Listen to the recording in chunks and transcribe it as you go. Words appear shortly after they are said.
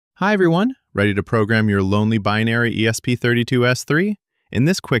Hi everyone, ready to program your lonely binary ESP32S3? In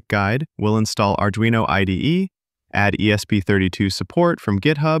this quick guide, we'll install Arduino IDE, add ESP32 support from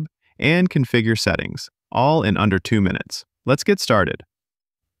GitHub, and configure settings, all in under 2 minutes. Let's get started.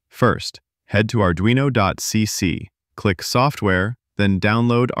 First, head to arduino.cc, click Software, then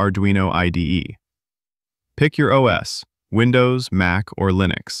download Arduino IDE. Pick your OS, Windows, Mac, or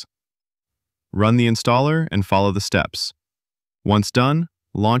Linux. Run the installer and follow the steps. Once done,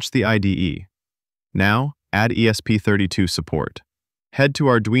 launch the IDE. Now, add ESP32 support. Head to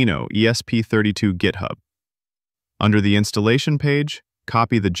Arduino ESP32 GitHub. Under the installation page,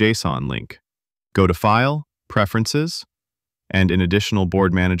 copy the JSON link. Go to File, Preferences, and in additional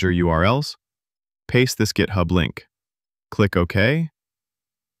board manager URLs, paste this GitHub link. Click OK.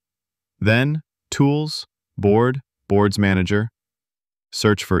 Then, Tools, Boards Manager.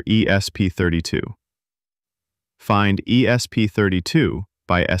 Search for ESP32. Find ESP32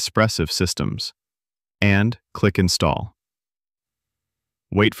 by Espressive Systems, and click Install.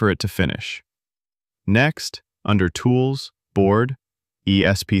 Wait for it to finish. Next, under Tools, Board,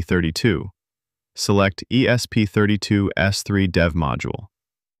 ESP32, select ESP32S3 Dev Module.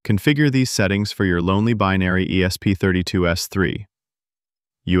 Configure these settings for your lonely binary ESP32S3.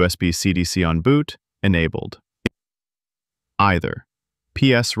 USB CDC On Boot, enabled. Either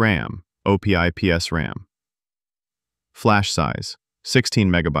PSRAM, OPI PSRAM. Flash size, 16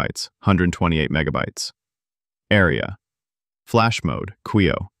 megabytes, 128 megabytes. Area, flash mode,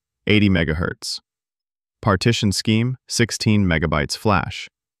 QIO, 80 megahertz. Partition scheme, 16 megabytes flash.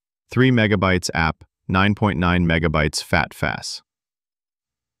 3 megabytes app, 9.9 megabytes FATFS.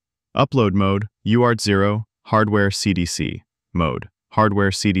 Upload mode, UART0, hardware CDC. Mode, hardware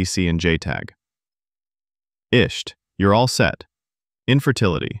CDC and JTAG. IST, you're all set.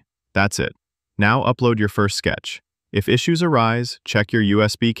 Infertility, that's it. Now upload your first sketch. If issues arise, check your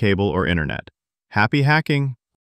USB cable or internet. Happy hacking!